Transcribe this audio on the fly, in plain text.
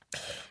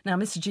Now,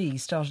 Mr. G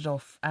started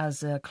off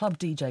as a club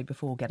DJ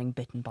before getting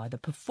bitten by the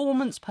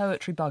performance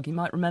poetry bug. You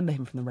might remember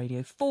him from the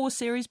Radio 4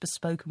 series,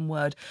 Bespoken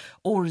Word,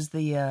 or as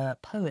the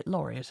Poet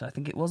Laureate, I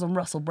think it was, on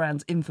Russell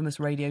Brand's infamous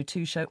Radio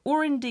 2 show,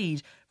 or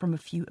indeed from a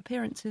few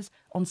appearances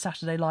on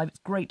Saturday Live. It's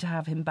great to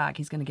have him back.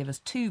 He's going to give us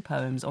 2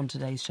 poems on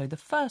today's show. The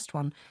first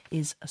one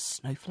is A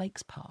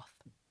Snowflake's Path.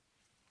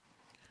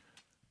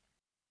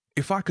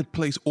 If I could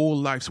place all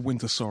life's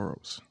winter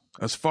sorrows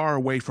as far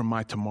away from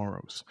my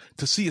tomorrows,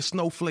 to see a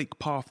snowflake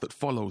path that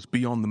follows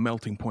beyond the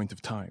melting point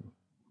of time,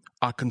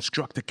 I'd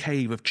construct a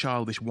cave of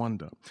childish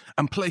wonder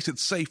and place it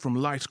safe from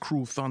life's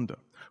cruel thunder,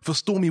 for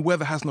stormy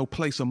weather has no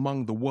place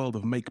among the world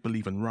of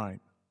make-believe and rhyme.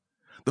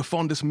 The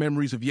fondest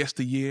memories of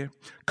yester-year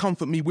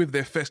comfort me with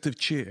their festive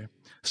cheer.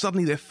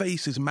 Suddenly their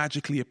faces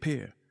magically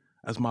appear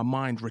as my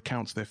mind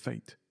recounts their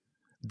fate.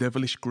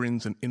 Devilish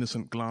grins and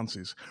innocent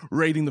glances,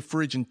 raiding the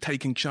fridge and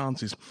taking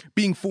chances,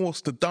 being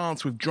forced to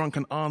dance with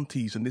drunken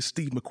aunties, and this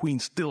Steve McQueen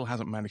still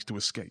hasn't managed to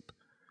escape.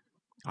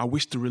 I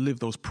wish to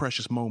relive those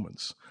precious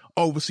moments.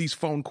 Overseas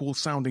phone calls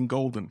sounding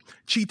golden,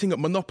 cheating at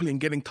Monopoly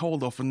and getting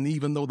told off, and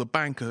even though the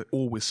banker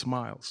always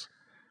smiles.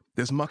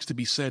 There's much to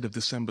be said of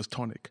December's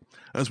tonic.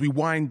 As we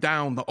wind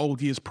down the old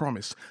year's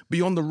promise,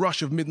 beyond the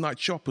rush of midnight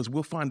shoppers,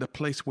 we'll find a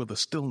place where the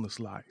stillness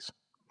lies.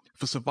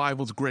 For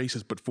survival's grace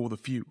is but for the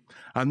few,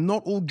 and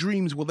not all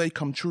dreams will they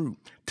come true.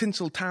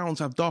 Tinsel-towns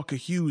have darker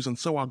hues, and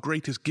so our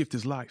greatest gift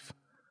is life.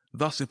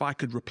 Thus, if I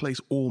could replace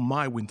all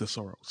my winter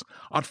sorrows,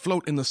 I'd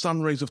float in the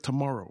sun rays of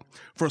tomorrow,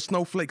 for a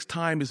snowflake's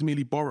time is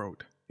merely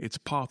borrowed. Its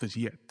path is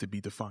yet to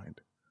be defined.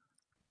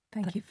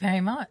 Thank you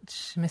very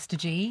much, Mr.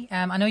 G.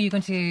 I know you're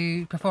going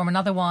to perform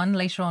another one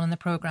later on in the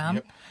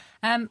programme.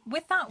 Yep.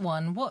 With that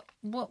one, what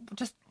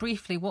just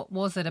briefly, what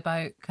was it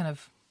about kind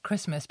of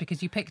Christmas?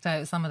 Because you picked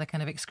out some of the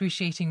kind of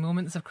excruciating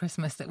moments of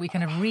Christmas that we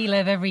kind of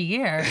relive every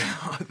year.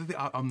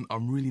 I'm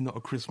really not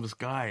a Christmas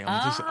guy.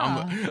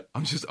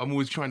 I'm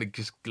always trying to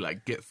just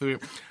like get through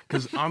it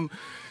because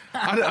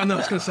I know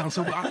it's going to sound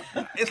so bad.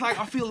 It's like,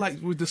 I feel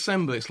like with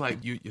December, it's like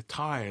you're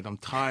tired. I'm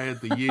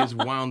tired. The year's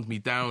wound me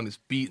down. It's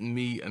beaten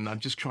me. And I'm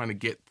just trying to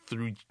get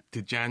through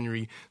to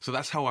January. So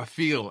that's how I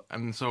feel.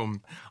 And so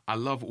I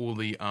love all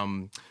the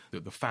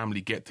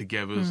family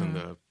get-togethers and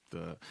the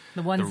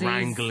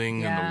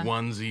wrangling and the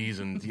onesies,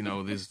 and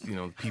there's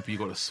people you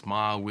got to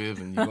smile with,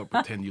 and you got to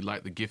pretend you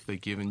like the gift they're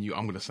giving you.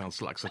 I'm going to sound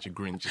like such a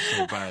Grinch. It's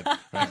so bad.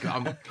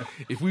 Like,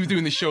 if we were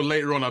doing this show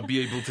later on, I'd be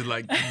able to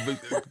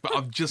but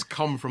I've just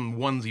come from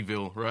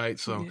Onesieville, right?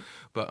 So,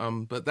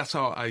 but that's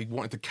how I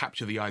wanted to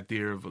capture the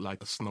idea of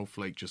like a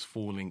snowflake just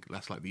falling.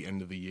 That's like the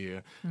end of the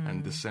year,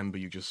 and December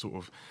you just sort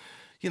of.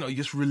 You're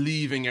just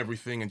relieving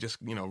everything and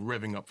just,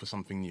 revving up for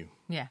something new.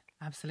 Yeah,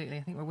 absolutely.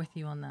 I think we're with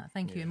you on that.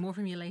 Thank you. And more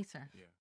from you later. Yeah.